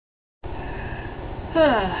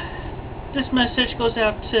This message goes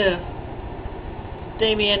out to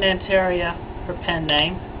Damien Anteria, her pen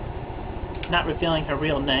name, not revealing her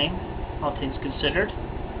real name, all things considered.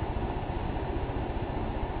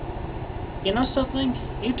 You know something?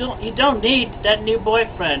 You don't need that new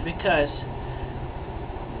boyfriend, because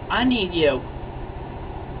I need you.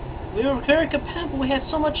 We were very compatible. We had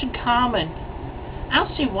so much in common. I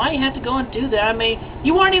don't see why you had to go and do that. I mean,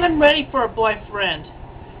 you weren't even ready for a boyfriend.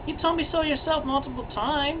 You told me so yourself multiple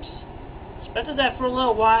times. Expected that for a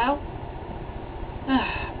little while.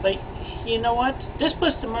 But you know what? This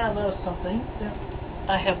puts to mind a little something that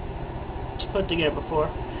I have put together before.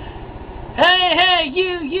 Hey,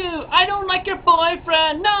 you! I don't like your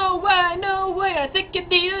boyfriend! No way! I think you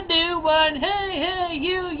need a new one! Hey,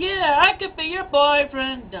 you! Yeah, I could be your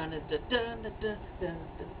boyfriend! Dun, dun, dun, dun, dun, dun,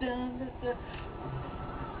 dun, dun.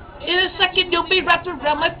 In a second, you'll be wrapped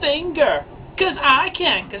around my finger! Cause I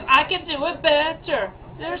can do it better!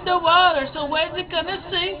 There's no other, so when's it gonna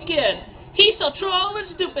sink in? He's so troll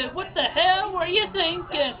and stupid, what the hell were you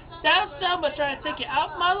thinking? That's someone trying to take you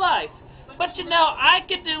out of my life. But you know, I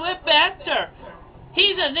can do it better.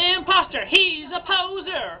 He's an imposter. He's a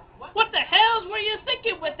poser. What the hells were you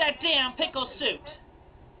thinking with that damn pickle suit?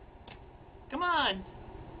 Come on.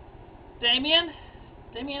 Damien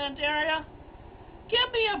Anteria?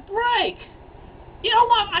 Give me a break. You know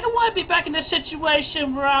what? I don't want to be back in this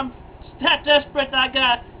situation where I'm that desperate that I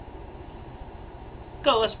gotta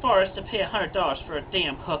go as far as to pay $100 for a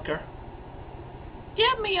damn hooker.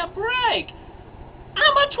 Give me a break.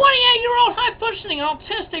 I'm a 28-year-old high-functioning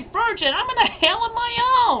autistic virgin. I'm in a hell of my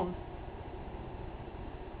own.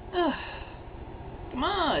 Come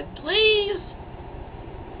on, please.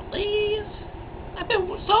 I've been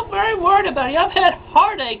so very worried about you. I've had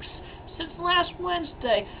heartaches since last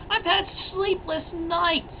Wednesday. I've had sleepless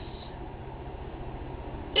nights.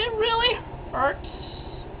 It really hurts.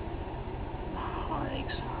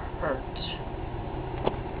 Heartaches hurt.